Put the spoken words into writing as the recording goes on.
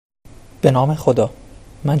به نام خدا.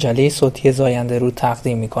 مجله صوتی زاینده رود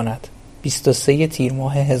تقدیم می کند. 23 تیر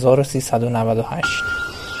ماه 1398.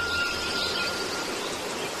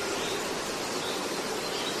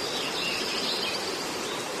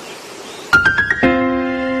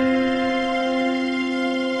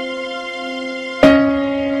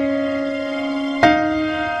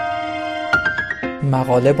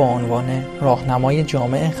 مقاله با عنوان راهنمای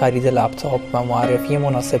جامع خرید لپتاپ و معرفی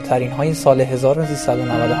مناسب ترینهای سال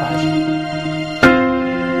 1398.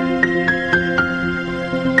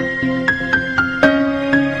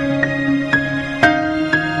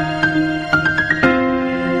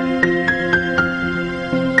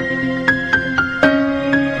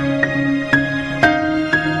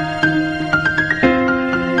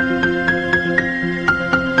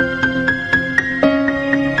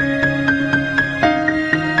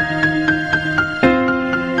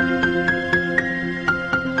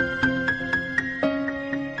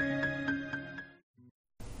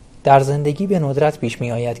 در زندگی به ندرت پیش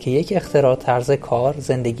می آید که یک اختراع طرز کار،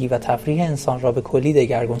 زندگی و تفریح انسان را به کلی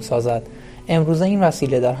دگرگون سازد. امروزه این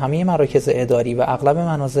وسیله در همه مراکز اداری و اغلب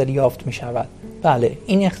منازل یافت می شود. بله،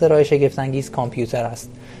 این اختراع شگفت‌انگیز کامپیوتر است.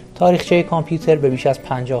 تاریخچه کامپیوتر به بیش از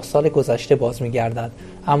 50 سال گذشته باز می گردد،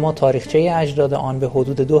 اما تاریخچه اجداد آن به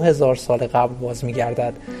حدود 2000 سال قبل باز می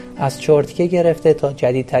گردد. از چرتکه گرفته تا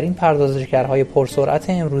جدیدترین پردازشگرهای پرسرعت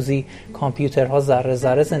امروزی، کامپیوترها ذره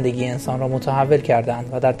ذره زندگی انسان را متحول کردند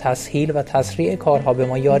و در تسهیل و تسریع کارها به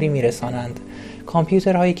ما یاری می رسانند.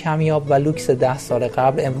 کامپیوترهای کمیاب و لوکس 10 سال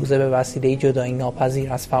قبل امروزه به وسیله جدایی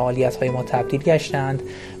ناپذیر از فعالیت‌های ما تبدیل گشتند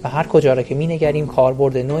و هر کجا را که می‌نگریم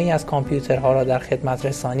کاربرد نوعی از کامپیوترها را در خدمت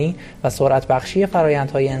رسانی و سرعت بخشی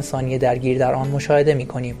فرآیندهای انسانی درگیر در آن مشاهده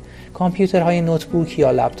می‌کنیم. کامپیوترهای نوتبوک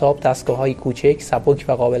یا لپتاپ دستگاه‌های کوچک، سبک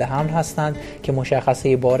و قابل حمل هستند که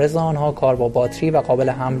مشخصه بارز آنها کار با باتری و قابل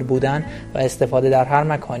حمل بودن و استفاده در هر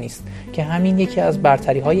مکانی است که همین یکی از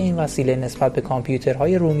برتری‌های این وسیله نسبت به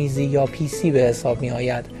کامپیوترهای رومیزی یا PC به حساب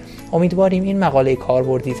می‌آید. امیدواریم این مقاله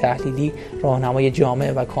کاربردی تحلیلی راهنمای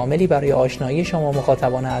جامع و کاملی برای آشنایی شما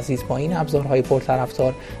مخاطبان عزیز با این ابزارهای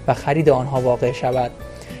پرطرفدار و خرید آنها واقع شود.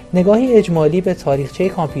 نگاهی اجمالی به تاریخچه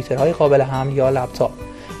کامپیوترهای قابل حمل یا لپتاپ.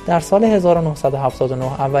 در سال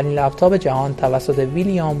 1979 اولین لپتاپ جهان توسط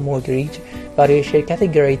ویلیام موگریج برای شرکت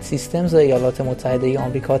گرید سیستمز ایالات متحده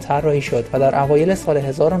آمریکا طراحی شد و در اوایل سال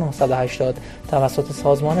 1980 توسط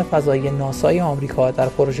سازمان فضایی ناسای آمریکا در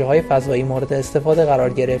پروژه‌های فضایی مورد استفاده قرار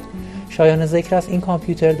گرفت. شایان ذکر است این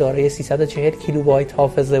کامپیوتر دارای 340 کیلوبایت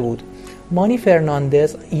حافظه بود. مانی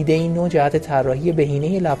فرناندز ایده نو جهت طراحی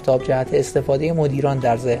بهینه لپتاپ جهت استفاده مدیران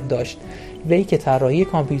در ذهن داشت. وی که طراحی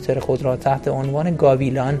کامپیوتر خود را تحت عنوان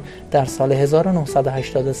گاویلان در سال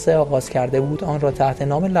 1983 آغاز کرده بود، آن را تحت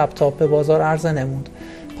نام لپتاپ به بازار عرضه نمود.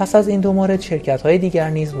 پس از این دو مورد شرکت‌های دیگر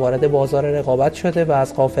نیز وارد بازار رقابت شده و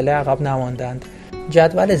از قافله عقب نماندند.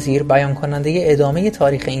 جدول زیر بیان کننده ادامه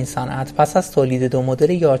تاریخ این صنعت پس از تولید دو مدل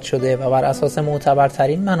یاد شده و بر اساس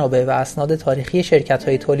معتبرترین منابع و اسناد تاریخی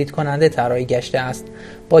شرکت‌های تولید کننده طراحی گشته است.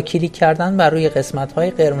 با کلیک کردن بر روی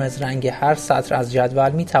قسمت‌های قرمز رنگ هر سطر از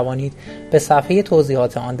جدول می توانید به صفحه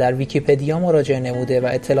توضیحات آن در ویکی‌پدیا مراجعه نموده و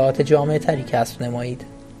اطلاعات جامع‌تری کسب نمایید.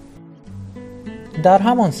 در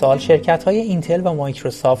همان سال شرکت‌های اینتل و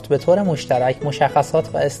مایکروسافت به طور مشترک مشخصات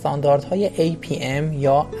و استانداردهای APM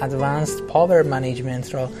یا Advanced Power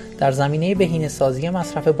Management را در زمینه بهینه‌سازی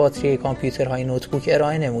مصرف باتری کامپیوترهای نوتبوک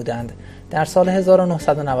ارائه نمودند. در سال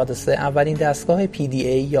 1993 اولین دستگاه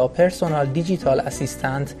PDA یا پرسونال دیجیتال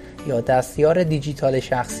اسیستنت یا دستیار دیجیتال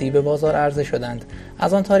شخصی به بازار عرضه شدند.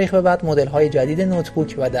 از آن تاریخ به بعد مدل‌های جدید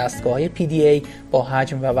نوتبوک و دستگاه‌های PDA با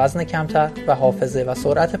حجم و وزن کمتر و حافظه و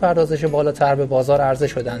سرعت پردازش بالاتر به بازار عرضه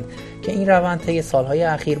شدند که این روند طی سال‌های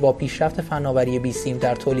اخیر با پیشرفت فناوری بیسیم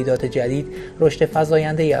در تولیدات جدید رشد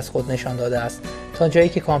فزاینده‌ای از خود نشان داده است، تا جایی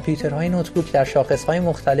که کامپیوترهای نوتبوک در شاخص‌های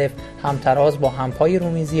مختلف همتراز با همپای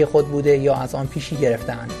رومیزی خود بوده یا از آن پیشی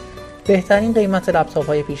گرفته‌اند. بهترین قیمت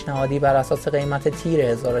لپتاپ‌های پیشنهادی بر اساس قیمت تیر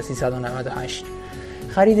 1398.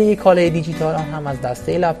 خرید یک کالای دیجیتال آن هم از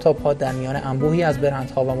دسته لپتاپ‌ها در میان انبوهی از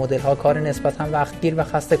برندها و مدل‌ها کار نسبتاً وقتگیر و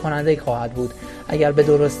خسته کننده خواهد بود اگر به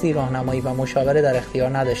درستی راهنمایی و مشاوره در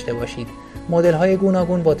اختیار نداشته باشید. مدل‌های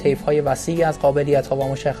گوناگون با طیف‌های وسیعی از قابلیت‌ها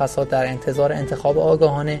و مشخصات در انتظار انتخاب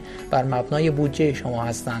آگاهانه بر مبنای بودجه شما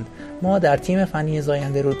هستند. ما در تیم فنی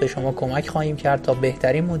زاینده رود به شما کمک خواهیم کرد تا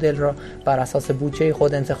بهترین مدل را بر اساس بودجه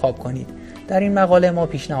خود انتخاب کنید. در این مقاله ما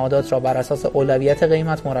پیشنهادات را بر اساس اولویت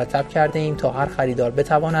قیمت مرتب کرده ایم تا هر خریدار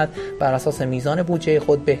بتواند بر اساس میزان بودجه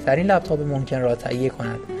خود بهترین لپتاپ ممکن را تهیه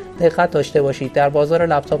کند. دقت داشته باشید در بازار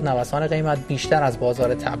لپتاپ نوسان قیمت بیشتر از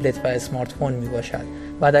بازار تبلت و اسمارت فون میباشد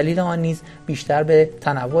و دلیل آن نیز بیشتر به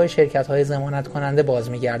تنوع شرکت‌های ضمانت کننده باز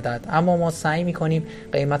می‌گردد. اما ما سعی می‌کنیم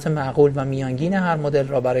قیمت معقول و میانگین هر مدل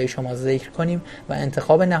را برای شما ذکر کنیم و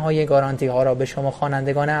انتخاب نهایی گارانتی‌ها را به شما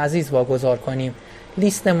خوانندگان عزیز واگذار کنیم.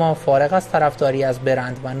 لیست ما فارغ از طرفداری از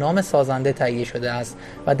برند و نام سازنده تهیه شده است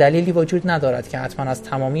و دلیلی وجود ندارد که حتما از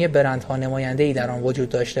تمامی برندها نماینده‌ای در آن وجود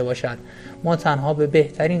داشته باشد. ما تنها به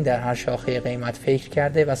بهترین در هر شاخه قیمت فکر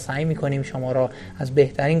کرده و سعی می‌کنیم شما را از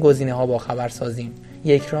بهترین گزینه‌ها باخبر سازیم.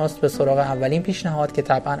 یک راست به سراغ اولین پیشنهاد که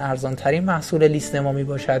طبعا ارزان ترین محصول لیست ما می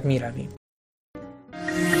باشد می رویم.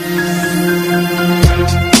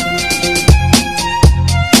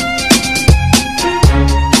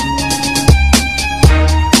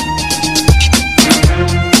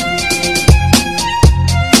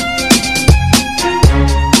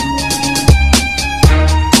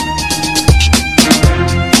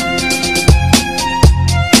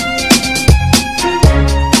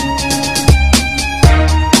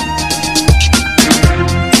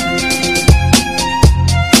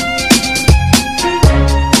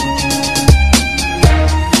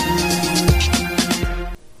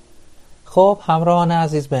 خب همراهان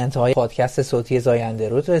عزیز به انتهای پادکست صوتی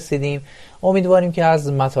زاینده‌رود رسیدیم. امیدواریم که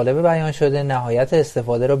از مطالب بیان شده نهایت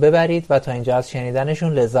استفاده رو ببرید و تا اینجا از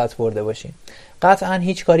شنیدنشون لذت برده باشید. قطعاً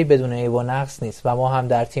هیچ کاری بدون عیب و نقص نیست و ما هم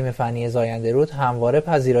در تیم فنی زاینده‌رود همواره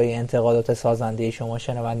پذیرای انتقادات سازنده شما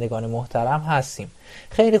شنوندگان محترم هستیم.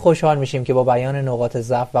 خیلی خوشحال میشیم که با بیان نقاط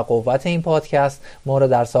ضعف و قوت این پادکست ما رو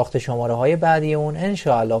در ساخت شماره‌های بعدی اون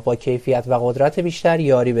انشاءالله با کیفیت و قدرت بیشتر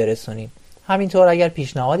یاری برسونیم. همینطور اگر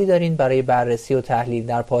پیشنهادی دارین برای بررسی و تحلیل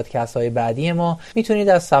در پادکست های بعدی ما میتونید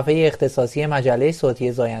از صفحه اختصاصی مجله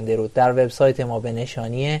صوتی زاینده‌رود در وبسایت ما به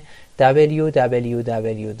نشانی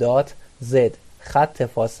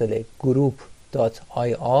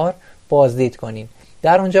www.zgroup.ir بازدید کنین.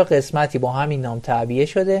 در اونجا قسمتی با همین نام تعبیه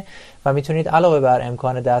شده و میتونید علاوه بر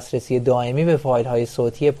امکان دسترسی دائمی به فایل های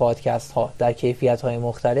صوتی پادکست ها در کیفیت های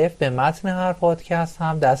مختلف به متن هر پادکست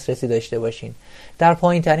هم دسترسی داشته باشین. در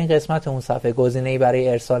پایین ترین قسمت اون صفحه گزینه‌ای برای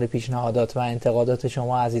ارسال پیشنهادات و انتقادات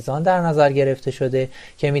شما عزیزان در نظر گرفته شده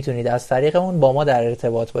که میتونید از طریق اون با ما در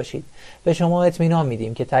ارتباط باشید. به شما اطمینان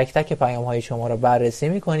میدیم که تک تک پیام های شما را بررسی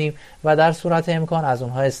میکنیم و در صورت امکان از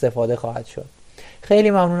اونها استفاده خواهد شد.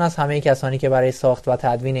 خیلی ممنون از همه کسانی که برای ساخت و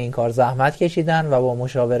تدوین این کار زحمت کشیدن و با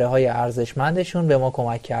مشاوره های ارزشمندشون به ما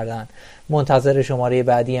کمک کردن. منتظر شماره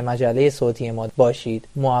بعدی مجله صوتی ما باشید.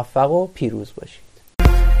 موفق و پیروز باشید.